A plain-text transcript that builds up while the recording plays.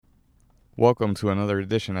Welcome to another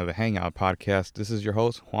edition of the Hangout Podcast. This is your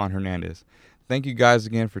host, Juan Hernandez. Thank you guys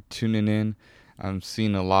again for tuning in. I'm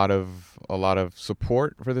seeing a lot of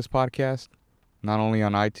support for this podcast, not only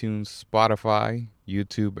on iTunes, Spotify,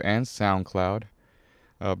 YouTube, and SoundCloud,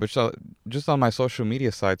 but just on my social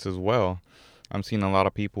media sites as well. I'm seeing a lot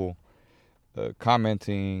of people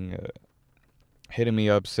commenting, hitting me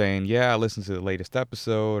up saying, "Yeah, I listened to the latest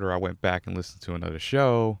episode," or "I went back and listened to another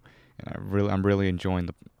show," and I'm really enjoying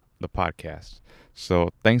the podcast.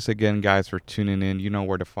 So thanks again, guys, for tuning in. You know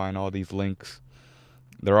where to find all these links.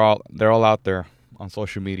 They're all out there on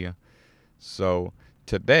social media. So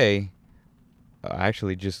today, I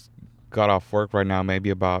actually just got off work right now,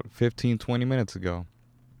 maybe about 15, 20 minutes ago.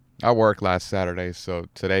 I worked last Saturday, so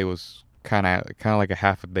today was kind of like a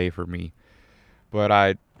half a day for me. But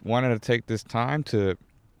I wanted to take this time to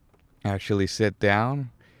actually sit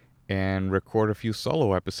down and record a few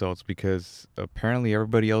solo episodes because apparently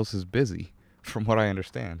everybody else is busy, from what I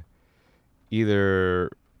understand. Either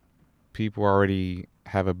people already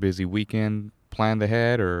have a busy weekend planned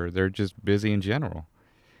ahead or they're just busy in general.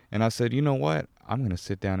 And I said, you know what? I'm going to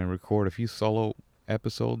sit down and record a few solo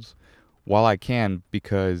episodes while I can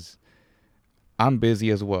because I'm busy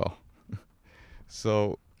as well.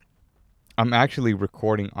 So I'm actually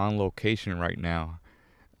recording on location right now.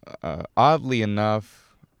 Oddly enough,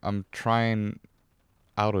 I'm trying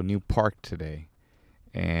out a new park today.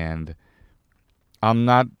 And I'm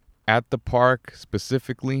not at the park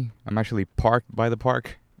specifically. I'm actually parked by the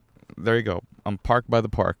park. There you go. I'm parked by the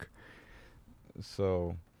park.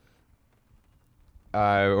 So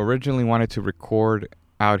I originally wanted to record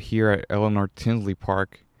out here at Eleanor Tinsley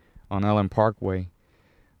Park on Ellen Parkway.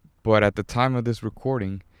 But at the time of this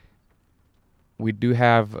recording, we do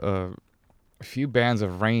have a few bands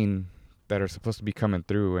of rain that are supposed to be coming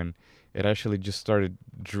through, and it actually just started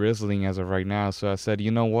drizzling as of right now. So I said, you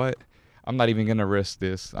know what? I'm not even going to risk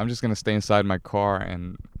this. I'm just going to stay inside my car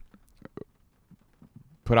and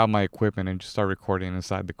put out my equipment and just start recording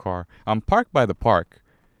inside the car. I'm parked by the park.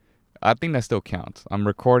 I think that still counts. I'm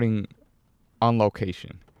recording on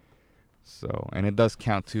location. So, and it does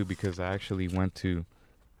count too because I actually went to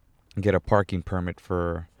get a parking permit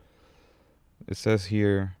for, it says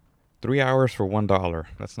here, 3 hours for $1.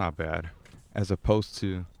 That's not bad. As opposed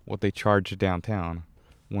to what they charge downtown,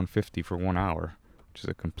 $150 for 1 hour, which is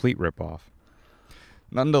a complete ripoff.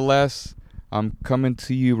 Nonetheless, I'm coming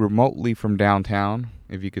to you remotely from downtown,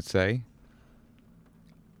 if you could say.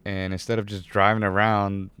 And instead of just driving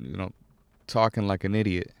around, talking like an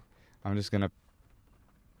idiot, I'm just going to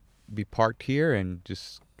be parked here and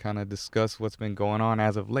just kind of discuss what's been going on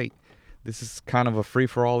as of late. This is kind of a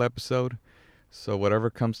free-for-all episode. So whatever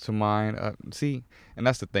comes to mind, and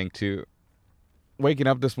that's the thing too. Waking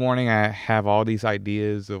up this morning, I have all these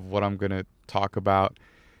ideas of what I'm going to talk about.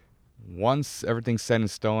 Once everything's set in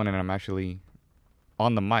stone and I'm actually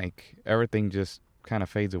on the mic, everything just kind of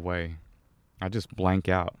fades away. I just blank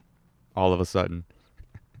out all of a sudden.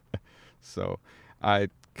 So I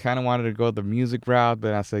kind of wanted to go the music route,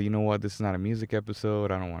 but I said, you know what? This is not a music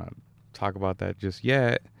episode. I don't want to talk about that just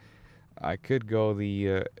yet. I could go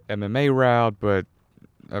the MMA route, but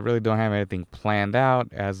I really don't have anything planned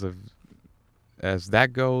out as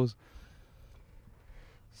that goes.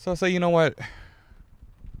 So I say, you know what?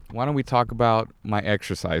 Why don't we talk about my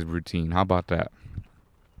exercise routine? How about that?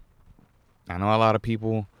 I know a lot of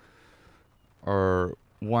people are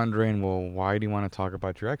wondering, well, why do you want to talk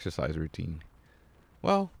about your exercise routine?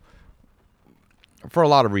 Well, for a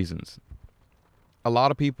lot of reasons. A lot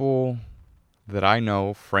of people that I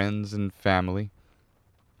know, friends and family,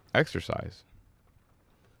 exercise.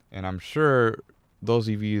 And I'm sure those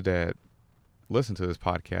of you that listen to this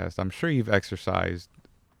podcast, I'm sure you've exercised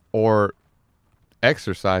or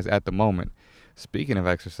exercise at the moment. Speaking of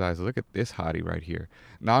exercise, look at this hottie right here.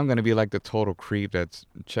 Now I'm going to be like the total creep that's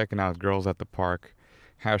checking out girls at the park.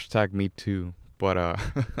 Hashtag me too. But,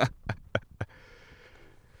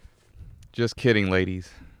 just kidding, ladies.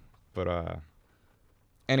 But,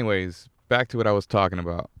 anyways, back to what I was talking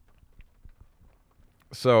about.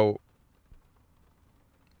 So,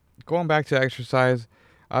 going back to exercise,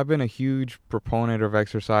 I've been a huge proponent of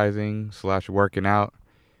exercising / working out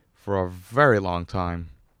for a very long time.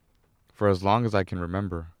 For as long as I can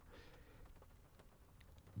remember.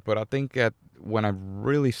 But I think when I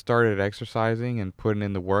really started exercising and putting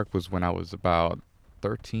in the work was when I was about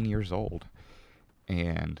 13 years old.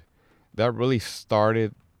 And that really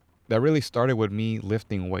started with me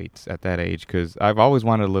lifting weights at that age, because I've always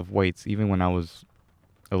wanted to lift weights even when I was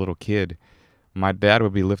a little kid. My dad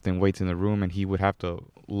would be lifting weights in the room and he would have to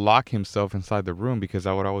lock himself inside the room because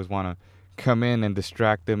I would always want to come in and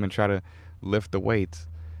distract him and try to lift the weights.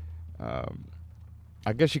 Um,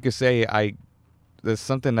 I guess you could say there's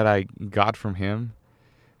something that I got from him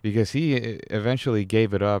because he eventually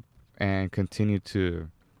gave it up and continued to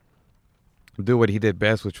do what he did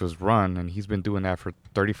best, which was run, and he's been doing that for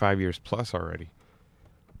 35 years plus already.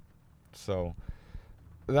 So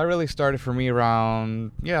that really started for me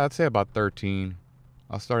around, I'd say about 13.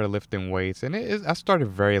 I started lifting weights, and I started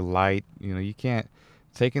very light. You can't,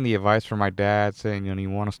 taking the advice from my dad saying, you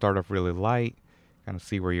want to start off really light, kind of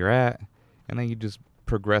see where you're at, and then you just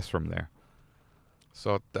progress from there.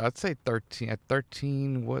 So I'd say 13. At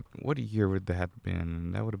 13, what year would that have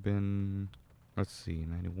been? That would have been, let's see,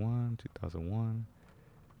 91, 2001,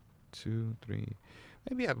 2, 3,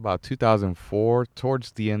 maybe about 2004,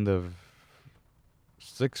 towards the end of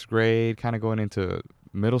 6th grade, kind of going into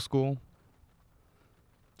middle school.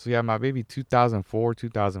 So yeah, my baby 2004,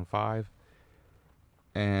 2005.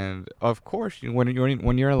 And of course, when you're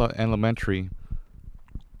in elementary,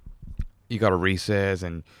 you got a recess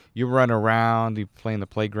and you run around, you play in the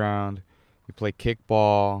playground, you play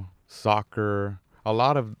kickball, soccer. A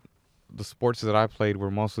lot of the sports that I played were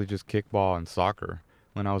mostly just kickball and soccer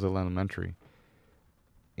when I was in elementary.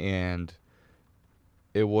 And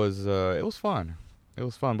it was fun. It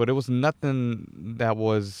was fun, but it was nothing that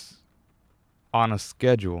was on a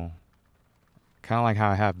schedule, kind of like how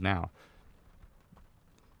I have now.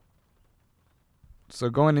 So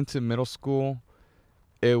going into middle school,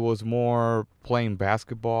 it was more playing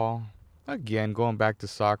basketball. Again, going back to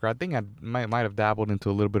soccer. I think I might have dabbled into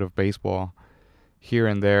a little bit of baseball here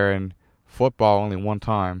and there, and football only one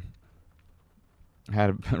time. I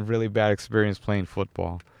had a really bad experience playing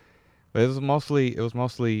football. But it was mostly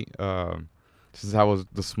since I was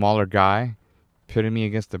the smaller guy, pitting me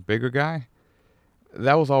against the bigger guy.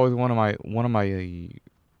 That was always one of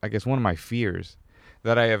my fears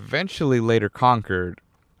that I eventually later conquered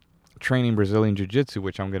training Brazilian Jiu-Jitsu,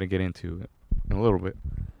 which I'm going to get into in a little bit.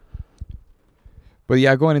 But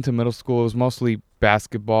yeah, going into middle school, it was mostly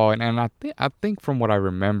basketball, and I think from what I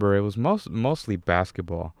remember, it was mostly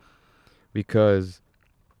basketball because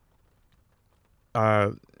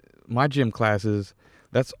uh, my gym classes,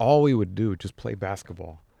 that's all we would do, just play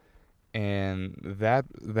basketball. And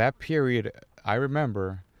that period, I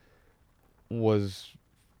remember, was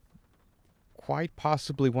quite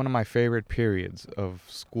possibly one of my favorite periods of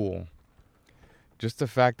school. Just the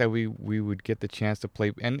fact that we would get the chance to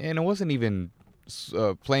play, and it wasn't even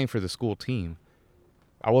playing for the school team.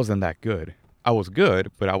 I wasn't that good. I was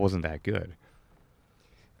good, but I wasn't that good.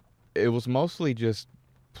 It was mostly just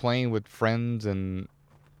playing with friends and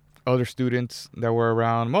other students that were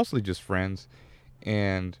around, mostly just friends.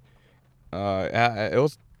 And it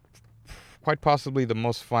was quite possibly the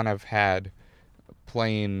most fun I've had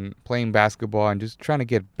playing basketball and just trying to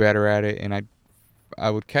get better at it. And I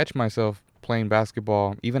would catch myself playing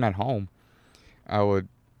basketball even at home. I would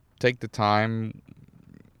take the time,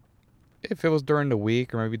 if it was during the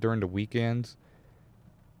week or maybe during the weekends,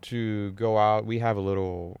 to go out. We have a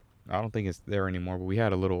little, I don't think it's there anymore, but we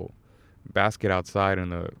had a little basket outside in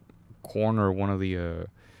the corner of one of the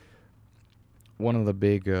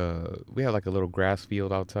big, we had like a little grass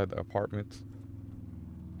field outside the apartments.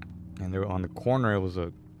 And there on the corner, it was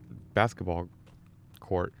a basketball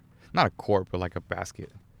court. Not a court, but like a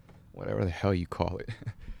basket. Whatever the hell you call it.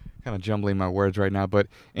 Kind of jumbling my words right now. But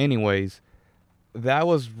anyways, that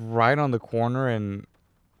was right on the corner, and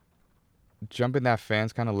jumping that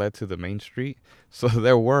fence kind of led to the main street. So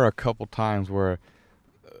there were a couple times where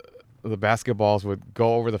the basketballs would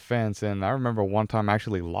go over the fence, and I remember one time I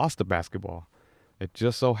actually lost a basketball. It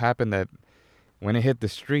just so happened that when it hit the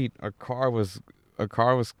street, a car was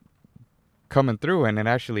coming through, and it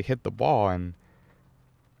actually hit the ball, and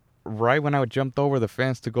right when I jumped over the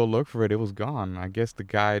fence to go look for it, it was gone. I guess the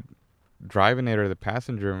guy driving it or the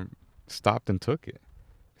passenger stopped and took it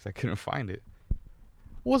because I couldn't find it.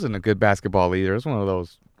 Wasn't a good basketball either. It was one of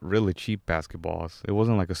those really cheap basketballs. It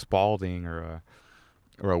wasn't like a Spalding or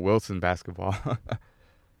a Wilson basketball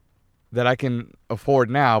that I can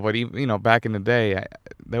afford now. But even, back in the day,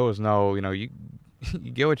 there was no, you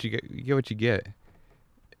get what you get. You get what you get.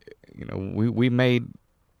 We made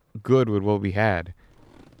good with what we had,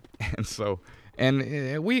 and so.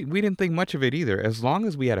 And we didn't think much of it either. As long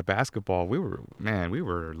as we had a basketball, we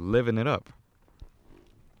were living it up.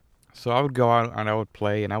 So I would go out and I would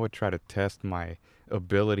play and I would try to test my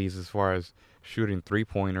abilities as far as shooting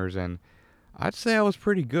 3-pointers. And I'd say I was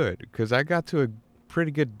pretty good because I got to a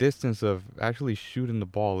pretty good distance of actually shooting the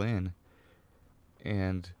ball in.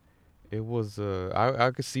 And it was,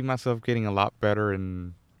 I could see myself getting a lot better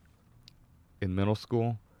in middle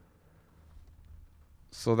school.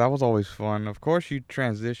 So that was always fun. Of course, we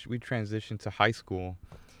transitioned to high school.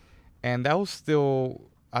 And that was still,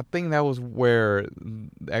 I think that was where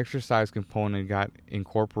the exercise component got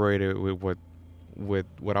incorporated with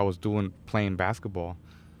what I was doing playing basketball.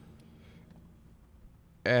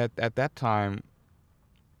 At that time,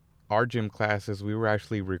 our gym classes, we were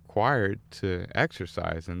actually required to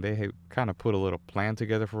exercise, and they had kind of put a little plan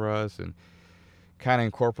together for us and kind of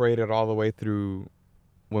incorporated all the way through.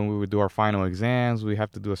 When we would do our final exams, we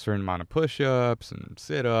have to do a certain amount of push-ups and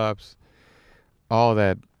sit-ups, all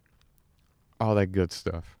that all that good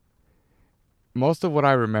stuff. Most of what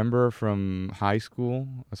I remember from high school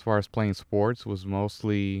as far as playing sports was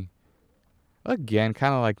mostly, again,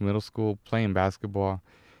 kind of like middle school, playing basketball.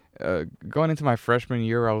 Going into my freshman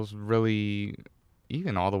year, I was really,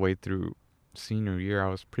 even all the way through senior year, I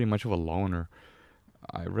was pretty much of a loner.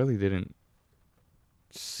 I really didn't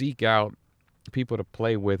seek out people to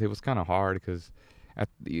play with. It was kind of hard because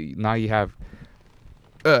now you have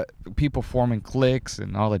people forming cliques,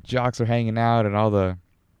 and all the jocks are hanging out, and all the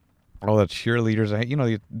cheerleaders,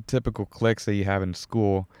 the typical cliques that you have in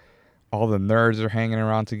school. All the nerds are hanging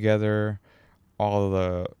around together. All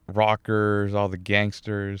the rockers, all the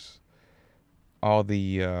gangsters, all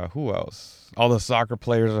the who else? All the soccer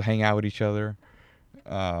players will hang out with each other.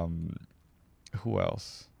 Um, who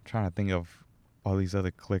else? I'm trying to think of all these other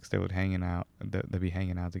cliques that would that be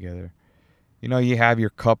hanging out together. You have your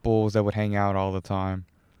couples that would hang out all the time.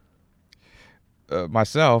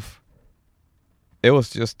 Myself, it was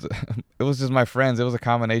just it was just my friends. It was a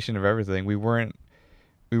combination of everything. We weren't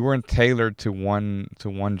tailored to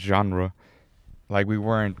one genre. Like, we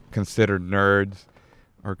weren't considered nerds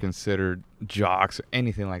or considered jocks or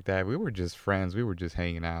anything like that. We were just friends. We were just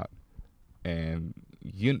hanging out. And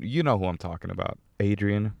you know who I'm talking about.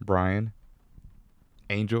 Adrian, Brian,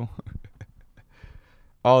 Angel,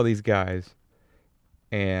 all these guys.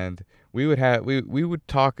 And we would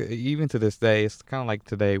talk, even to this day. It's kind of like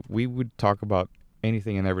today. We would talk about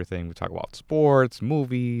anything and everything. We talk about sports,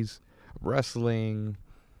 movies, wrestling,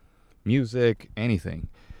 music, anything.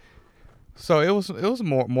 So it was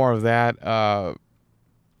more of that.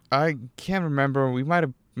 I can't remember. We might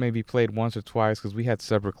have maybe played once or twice because we had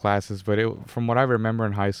separate classes. But from what I remember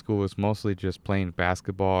in high school, it was mostly just playing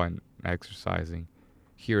basketball and exercising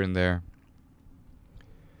here and there.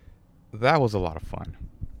 That was a lot of fun.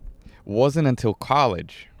 Wasn't until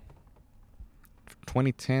college,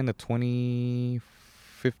 2010 to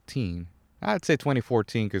 2015. I'd say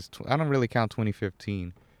 2014 because I don't really count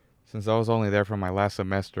 2015 since I was only there for my last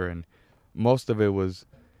semester, and most of it was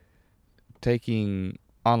taking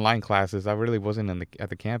online classes. I really wasn't at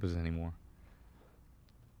the campus anymore.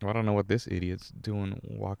 I don't know what this idiot's doing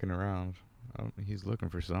walking around. He's looking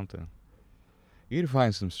for something. You'd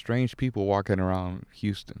find some strange people walking around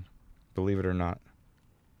Houston, believe it or not.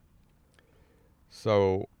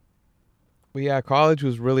 So, but yeah, college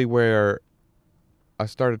was really where I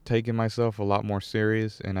started taking myself a lot more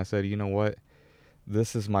serious, and I said, you know what?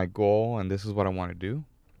 This is my goal, and this is what I want to do.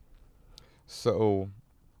 So,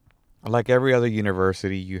 like every other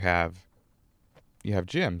university, you have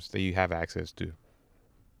gyms that you have access to,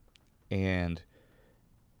 and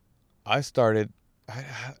I started.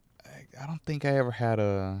 I don't think I ever had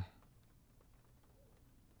a.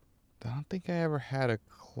 I don't think I ever had a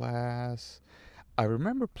class. I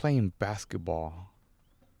remember playing basketball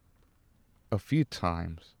a few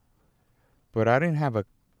times, but I didn't have a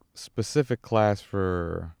specific class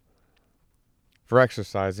for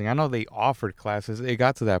exercising. I know they offered classes. It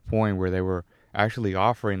got to that point where they were actually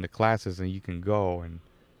offering the classes and you can go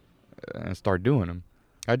and start doing them.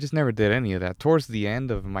 I just never did any of that. Towards the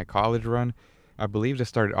end of my college run, I believe they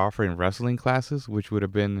started offering wrestling classes, which would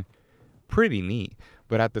have been pretty neat.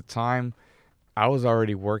 But at the time, I was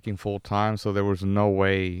already working full time, so there was no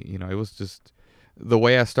way, it was just the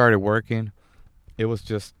way I started working. It was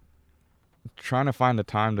just trying to find the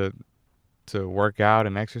time to work out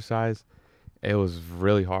and exercise. It was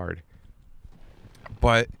really hard.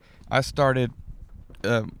 But I started,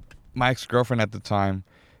 uh, my ex-girlfriend at the time,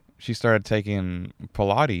 she started taking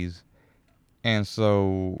Pilates. And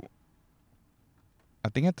so I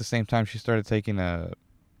think at the same time she started taking a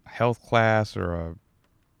health class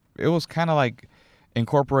it was kind of like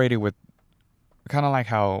incorporated with, kind of like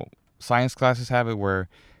how science classes have it where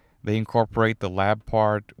they incorporate the lab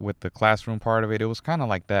part with the classroom part of it. It was kind of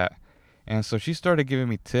like that. And so she started giving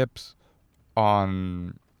me tips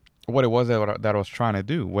on what it was that I was trying to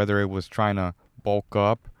do, whether it was trying to bulk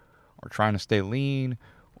up or trying to stay lean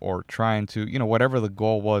or trying to, whatever the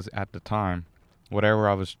goal was at the time, whatever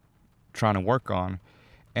I was trying to work on.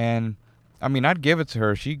 And I mean, I'd give it to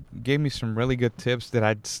her. She gave me some really good tips that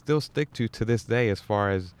I'd still stick to this day as far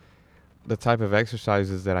as the type of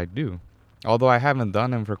exercises that I do. Although I haven't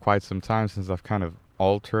done them for quite some time since I've kind of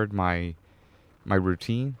altered my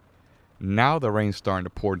routine. Now the rain's starting to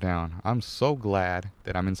pour down. I'm so glad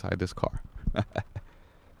that I'm inside this car.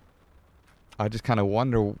 I just kind of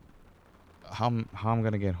wonder how I'm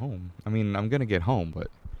gonna get home. I mean, I'm gonna get home, but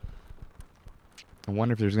I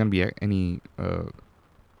wonder if there's gonna be any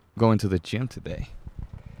going to the gym today.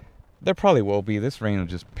 There probably will be. This rain will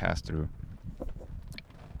just pass through.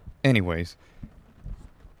 Anyways,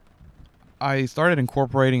 I started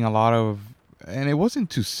incorporating a lot of, and it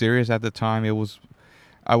wasn't too serious at the time.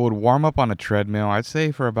 I would warm up on a treadmill, I'd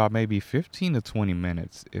say for about maybe 15 to 20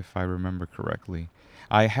 minutes, if I remember correctly.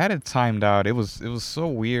 I had it timed out. It was so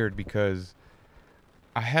weird because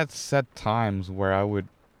I had set times where I would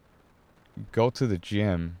go to the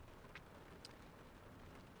gym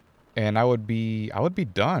and I would be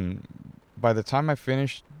done. By the time I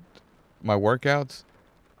finished my workouts,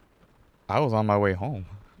 I was on my way home.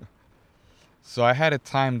 So I had it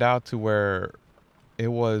timed out to where it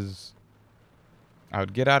was I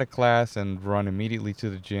would get out of class and run immediately to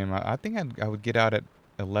the gym. I think I would get out at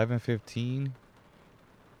 11:15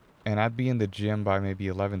 and I'd be in the gym by maybe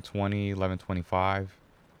 11:20, 11:25.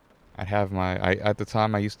 I'd have at the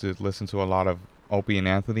time I used to listen to a lot of Opie and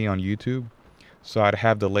Anthony on YouTube. So I'd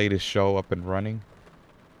have the latest show up and running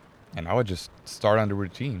and I would just start on the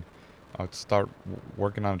routine. I would start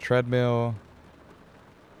working on a treadmill,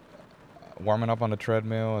 warming up on the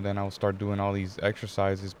treadmill, and then I would start doing all these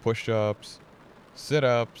exercises, push-ups,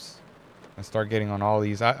 sit-ups, and start getting on all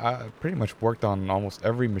these. I pretty much worked on almost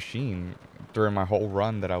every machine during my whole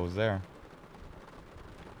run that I was there.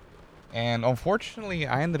 And unfortunately,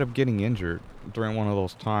 I ended up getting injured during one of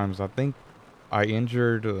those times. I think I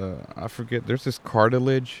injured, I forget, there's this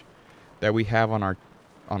cartilage that we have on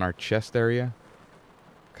our chest area.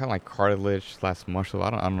 Kind of like cartilage slash muscle. I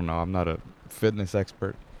don't know. I'm not a fitness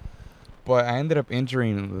expert. But I ended up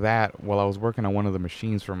injuring that while I was working on one of the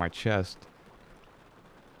machines for my chest.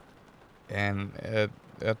 And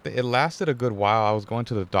it lasted a good while. I was going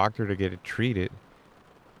to the doctor to get it treated.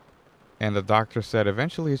 And the doctor said,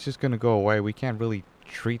 eventually it's just going to go away. We can't really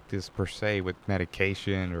treat this per se with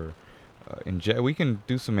medication or we can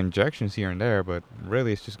do some injections here and there, but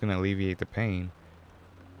really it's just going to alleviate the pain.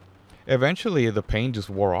 Eventually the pain just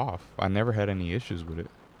wore off. I never had any issues with it.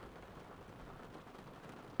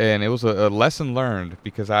 And it was a lesson learned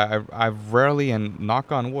because I've rarely, and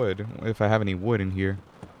knock on wood, if I have any wood in here.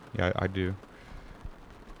 Yeah, I do.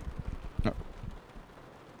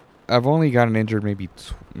 I've only gotten injured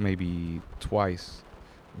maybe twice.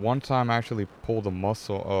 One time I actually pulled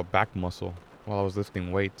a back muscle while I was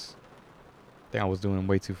lifting weights. I think I was doing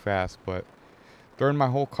way too fast, but during my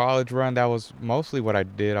whole college run, that was mostly what I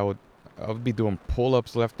did. I would be doing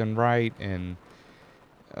pull-ups left and right, and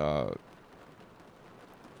uh,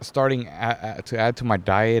 starting to add to my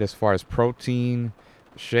diet as far as protein,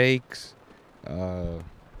 shakes, uh,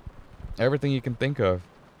 everything you can think of.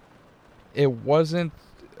 It wasn't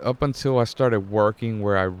up until I started working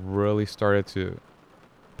where I really started to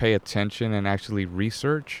pay attention and actually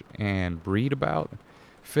research and read about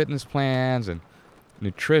fitness plans and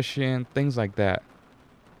nutrition, things like that.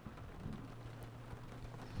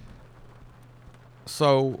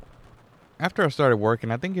 So after I started working,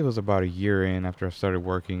 I think it was about a year in after I started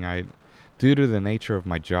working, due to the nature of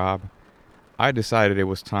my job, I decided it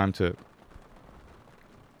was time to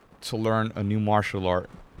learn a new martial art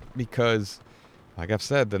because, like I've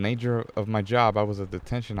said, the nature of my job, I was a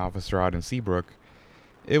detention officer out in Seabrook.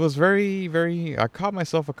 It was very, very, I caught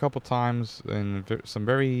myself a couple times in some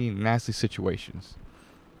very nasty situations.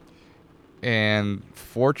 And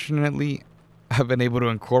fortunately, I've been able to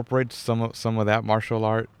incorporate some of that martial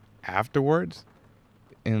art afterwards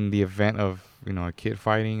in the event of, a kid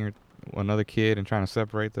fighting or another kid and trying to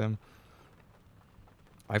separate them.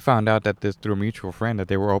 I found out that this through a mutual friend that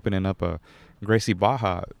they were opening up a Gracie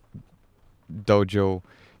Baja dojo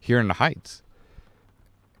here in the Heights.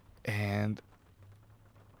 And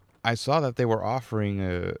I saw that they were offering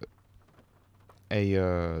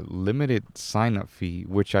a limited sign up fee,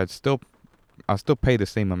 which I'll still pay the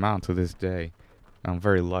same amount to this day. I'm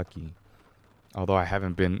very lucky, although I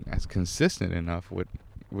haven't been as consistent enough with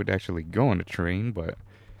actually going to train. But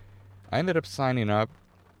I ended up signing up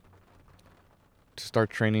to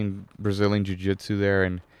start training Brazilian Jiu-Jitsu there,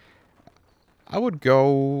 and I would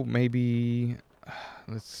go maybe,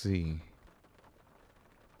 let's see.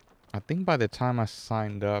 I think by the time I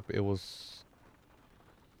signed up, it was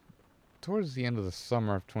towards the end of the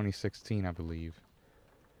summer of 2016, I believe.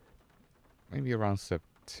 Maybe around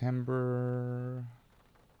September.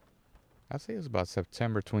 I'd say it was about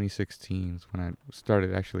September 2016 when I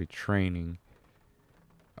started actually training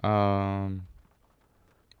Um,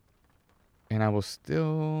 and I was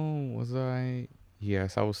still, was I?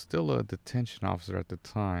 Yes, I was still a detention officer at the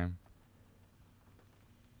time.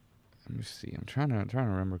 Let me see. I'm trying to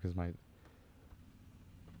remember because my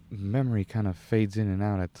memory kind of fades in and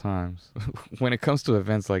out at times when it comes to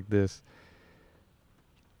events like this.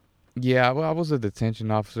 Yeah, well, I was a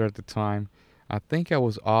detention officer at the time. I think I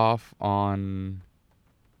was off on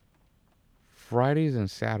Fridays and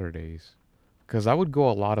Saturdays because I would go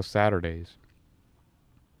a lot of Saturdays.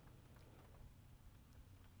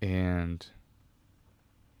 And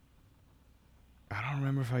I don't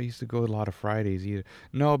remember if I used to go a lot of Fridays either.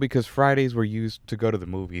 No, because Fridays were used to go to the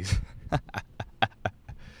movies.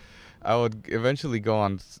 I would eventually go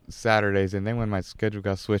on Saturdays, and then when my schedule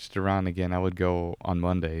got switched around again, I would go on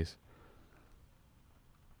Mondays.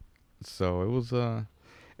 So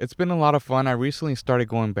it's been a lot of fun. I recently started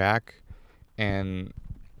going back, and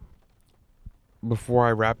before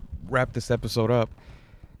I wrap this episode up,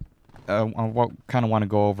 I kind of want to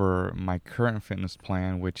go over my current fitness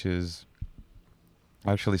plan, which is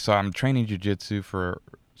actually, so I'm training jiu-jitsu for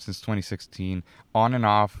since 2016, on and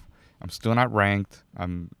off. I'm still not ranked.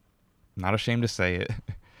 I'm not ashamed to say it.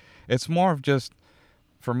 It's more of just,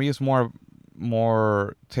 for me, it's more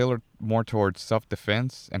tailored more towards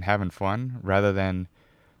self-defense and having fun rather than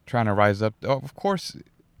trying to rise up. Oh, of course,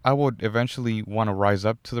 I would eventually want to rise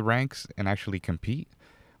up to the ranks and actually compete,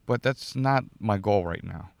 but that's not my goal right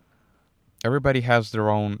now. Everybody has their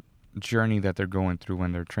own journey that they're going through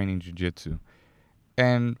when they're training jiu-jitsu,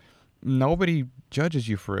 and nobody judges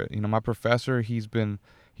you for it. You know, my professor, he's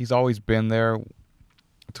always been there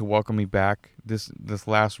to welcome me back. This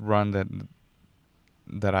last run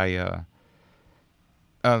that I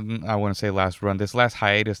wouldn't say last run. This last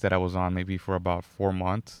hiatus that I was on, maybe for about 4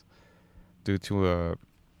 months, due to a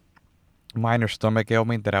minor stomach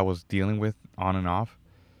ailment that I was dealing with on and off.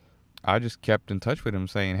 I just kept in touch with him,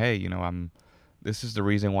 saying, "Hey, you know, this is the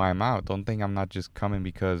reason why I'm out. Don't think I'm not just coming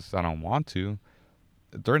because I don't want to."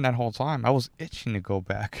 During that whole time, I was itching to go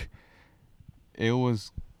back. It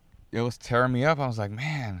was tearing me up. I was like,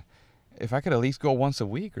 man, if I could at least go once a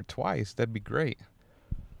week or twice, that'd be great.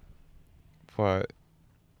 But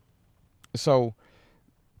so,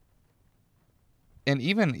 and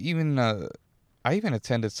I even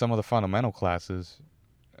attended some of the fundamental classes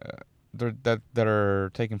that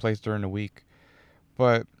are taking place during the week.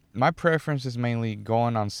 But my preference is mainly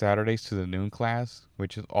going on Saturdays to the noon class,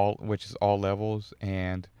 which is all levels.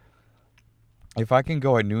 And if I can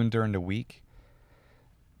go at noon during the week,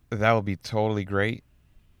 that would be totally great.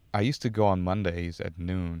 I used to go on Mondays at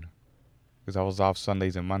noon because I was off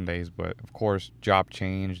Sundays and Mondays, but of course job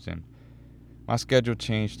changed and my schedule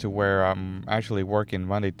changed to where I'm actually working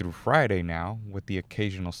Monday through Friday now, with the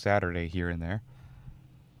occasional Saturday here and there.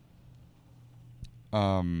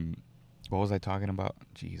 What was I talking about?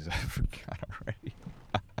 Jeez, I forgot already.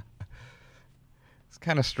 It's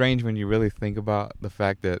kind of strange when you really think about the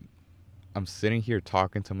fact that I'm sitting here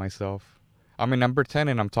talking to myself. I mean, I'm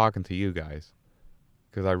pretending I'm talking to you guys,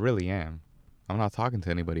 because I really am. I'm not talking to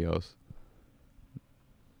anybody else.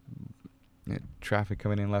 Traffic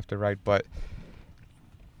coming in left or right, but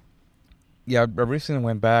yeah, I recently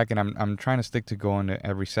went back, and I'm trying to stick to going to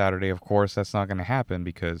every Saturday. Of course, that's not going to happen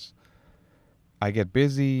because I get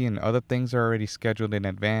busy and other things are already scheduled in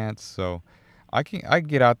advance. So I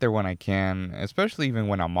get out there when I can, especially even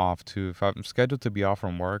when I'm off too. If I'm scheduled to be off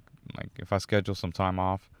from work, like if I schedule some time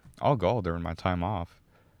off, I'll go during my time off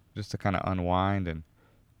just to kind of unwind and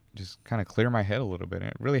just kind of clear my head a little bit. And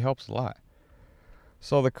it really helps a lot.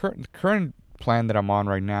 So the current plan that I'm on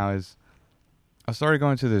right now is I started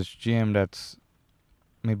going to this gym that's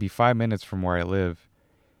maybe 5 minutes from where I live.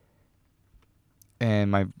 And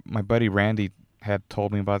my buddy Randy had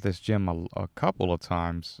told me about this gym a couple of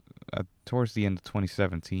times towards the end of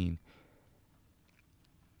 2017.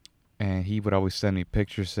 And he would always send me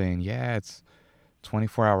pictures saying, yeah, it's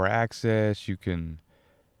 24-hour access.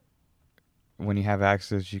 When you have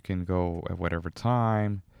access, you can go at whatever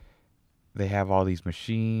time. They have all these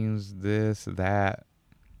machines, this, that,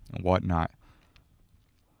 and whatnot.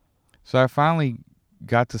 So I finally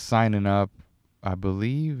got to signing up. I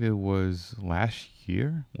believe it was last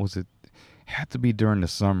year. It had to be during the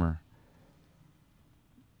summer,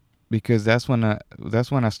 because that's when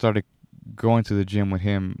I started going to the gym with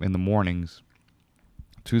him in the mornings,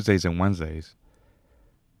 Tuesdays and Wednesdays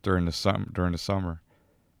during the summer.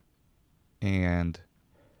 And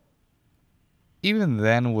even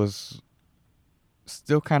then was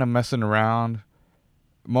still kind of messing around.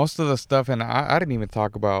 Most of the stuff, and I didn't even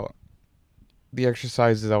talk about the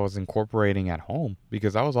exercises I was incorporating at home,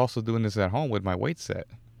 because I was also doing this at home with my weight set.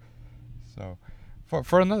 So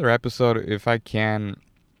For another episode, if I can,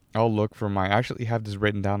 I'll look for I actually have this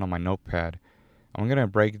written down on my notepad. I'm going to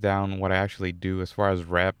break down what I actually do as far as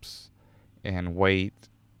reps and weight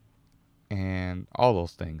and all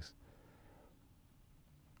those things.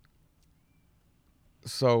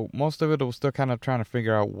 So most of it was still kind of trying to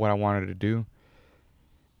figure out what I wanted to do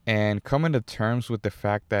and coming to terms with the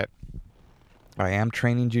fact that I am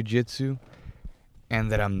training jiu-jitsu and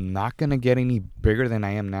that I'm not going to get any bigger than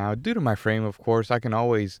I am now. Due to my frame, of course, I can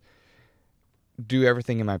always do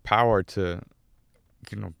everything in my power to,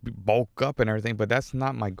 bulk up and everything, but that's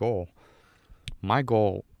not my goal. My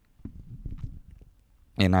goal,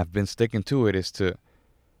 and I've been sticking to it, is to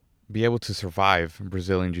be able to survive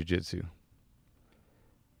Brazilian jiu-jitsu.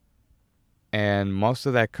 And most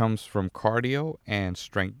of that comes from cardio and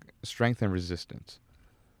strength and resistance.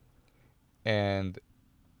 And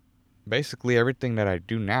basically everything that I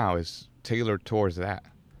do now is tailored towards that,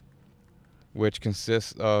 which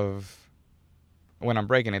consists of, when I'm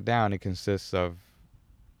breaking it down, it consists of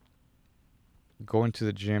going to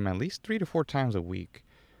the gym at least 3 to 4 times a week.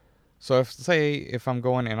 So if I'm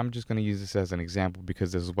going, and I'm just going to use this as an example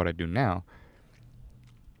because this is what I do now.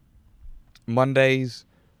 Mondays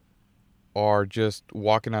are just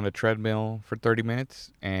walking on a treadmill for 30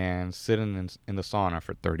 minutes and sitting in the sauna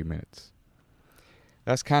for 30 minutes.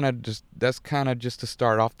 That's kind of just to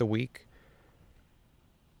start off the week.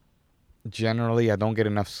 Generally, I don't get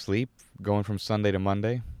enough sleep going from Sunday to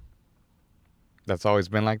Monday. That's always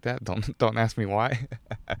been like that. Don't ask me why.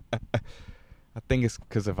 I think it's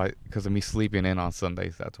because of me sleeping in on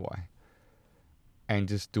Sundays. That's why. And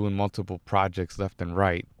just doing multiple projects left and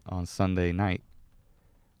right on Sunday night,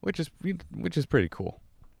 which is pretty cool.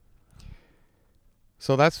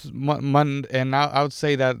 So that's Monday, and I would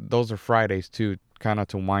say that those are Fridays too, kind of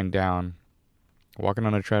to wind down. Walking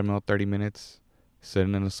on a treadmill 30 minutes,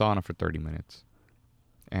 sitting in a sauna for 30 minutes.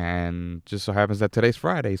 And just so happens that today's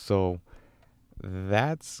Friday, so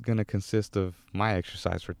that's going to consist of my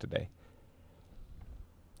exercise for today.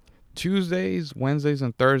 Tuesdays, Wednesdays,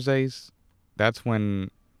 and Thursdays, that's when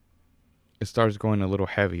it starts going a little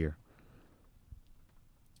heavier.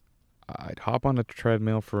 I'd hop on the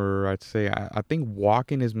treadmill for, I'd say, I think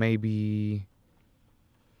walking is maybe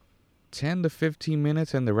 10 to 15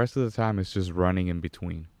 minutes, and the rest of the time is just running in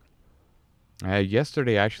between.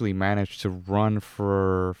 Yesterday, I actually managed to run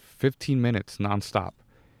for 15 minutes nonstop.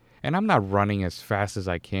 And I'm not running as fast as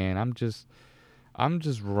I can. I'm just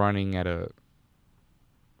running at a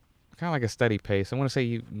kind of like a steady pace. I want to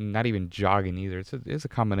say not even jogging either. It's a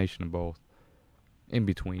combination of both in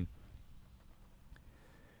between.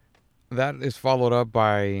 That is followed up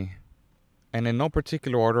by, and in no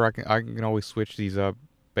particular order, I can always switch these up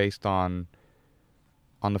based on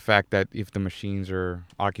the fact that if the machines are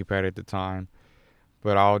occupied at the time.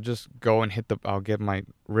 But I'll just go and I'll get my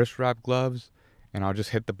wrist wrap gloves and I'll just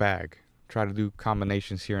hit the bag. Try to do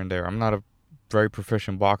combinations here and there. I'm not a very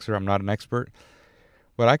proficient boxer. I'm not an expert.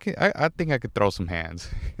 But I think I could throw some hands,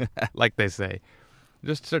 like they say.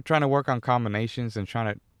 Just trying to work on combinations and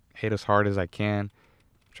trying to hit as hard as I can.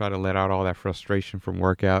 Try to let out all that frustration from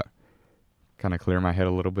workout. Kind of clear my head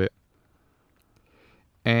a little bit.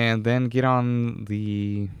 And then get on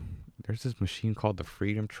there's this machine called the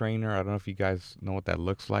Freedom Trainer. I don't know if you guys know what that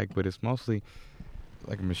looks like, but it's mostly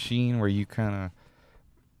like a machine where you kind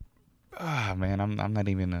of, I'm not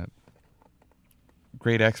even a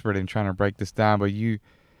great expert in trying to break this down, but you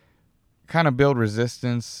kind of build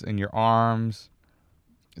resistance in your arms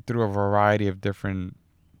through a variety of different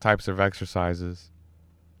types of exercises.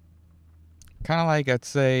 Kind of like, I'd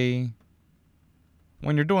say,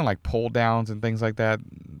 when you're doing like pull downs and things like that,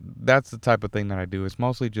 that's the type of thing that I do. It's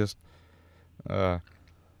mostly just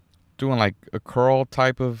doing like a curl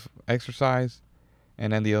type of exercise,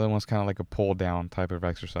 and then the other one's kind of like a pull down type of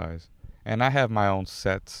exercise. And I have my own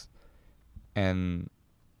sets, and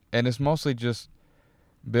it's mostly just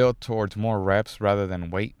built towards more reps rather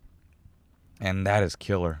than weight, and that is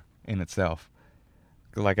killer in itself.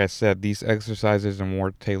 Like I said, these exercises are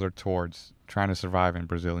more tailored towards trying to survive in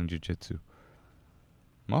Brazilian Jiu-Jitsu.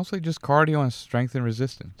 Mostly just cardio and strength and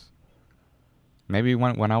resistance. Maybe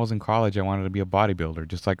when I was in college, I wanted to be a bodybuilder,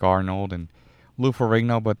 just like Arnold and Lou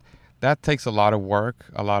Ferrigno, but that takes a lot of work,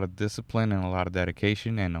 a lot of discipline, and a lot of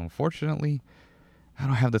dedication, and unfortunately, I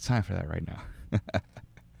don't have the time for that right now.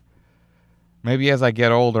 Maybe as I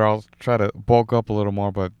get older, I'll try to bulk up a little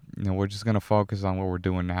more, but we're just going to focus on what we're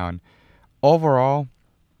doing now. And overall,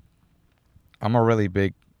 I'm a really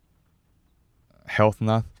big health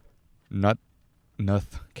nut.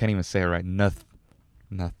 Can't even say it right.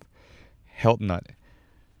 Health nut.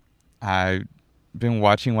 I've been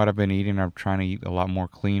watching what I've been eating. I'm trying to eat a lot more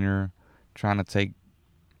cleaner. Trying to take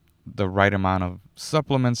the right amount of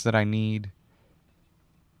supplements that I need,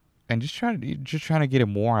 and just trying to get it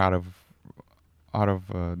more out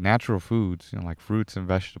of natural foods, like fruits and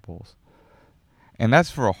vegetables. And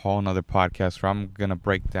that's for a whole nother podcast where I'm gonna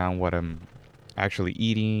break down what I'm actually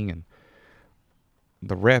eating and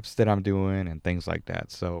the reps that I'm doing and things like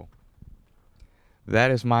that. So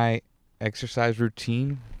that is my exercise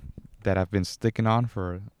routine that I've been sticking on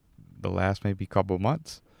for the last maybe couple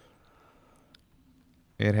months.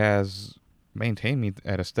 It has maintained me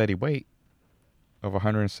at a steady weight of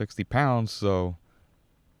 160 pounds, so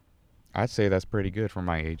I'd say that's pretty good for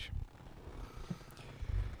my age.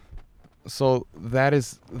 So that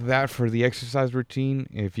is that for the exercise routine.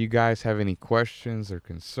 If you guys have any questions or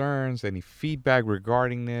concerns, any feedback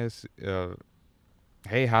regarding this,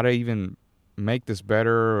 hey, how to even make this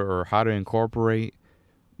better or how to incorporate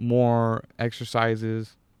more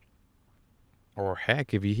exercises, or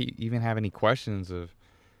heck, if you even have any questions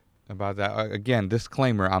about that. Again,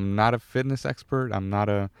 disclaimer, I'm not a fitness expert. I'm not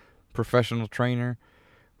a professional trainer,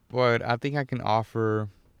 but I think I can offer,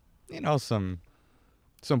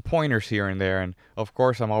 some pointers here and there. And of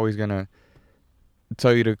course, I'm always going to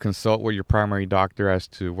tell you to consult with your primary doctor as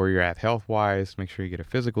to where you're at health-wise. Make sure you get a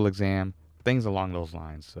physical exam, things along those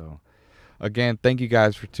lines. So again, thank you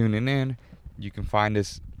guys for tuning in. You can find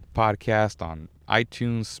this podcast on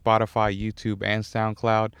iTunes, Spotify, YouTube, and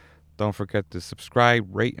SoundCloud. Don't forget to subscribe,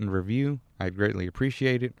 rate, and review. I'd greatly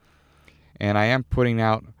appreciate it. And I am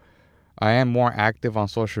more active on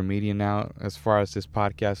social media now as far as this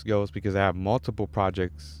podcast goes, because I have multiple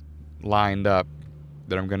projects lined up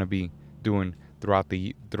that I'm going to be doing throughout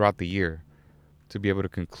the year to be able to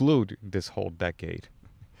conclude this whole decade.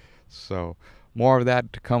 So more of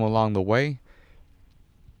that to come along the way.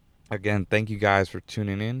 Again, thank you guys for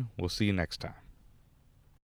tuning in. We'll see you next time.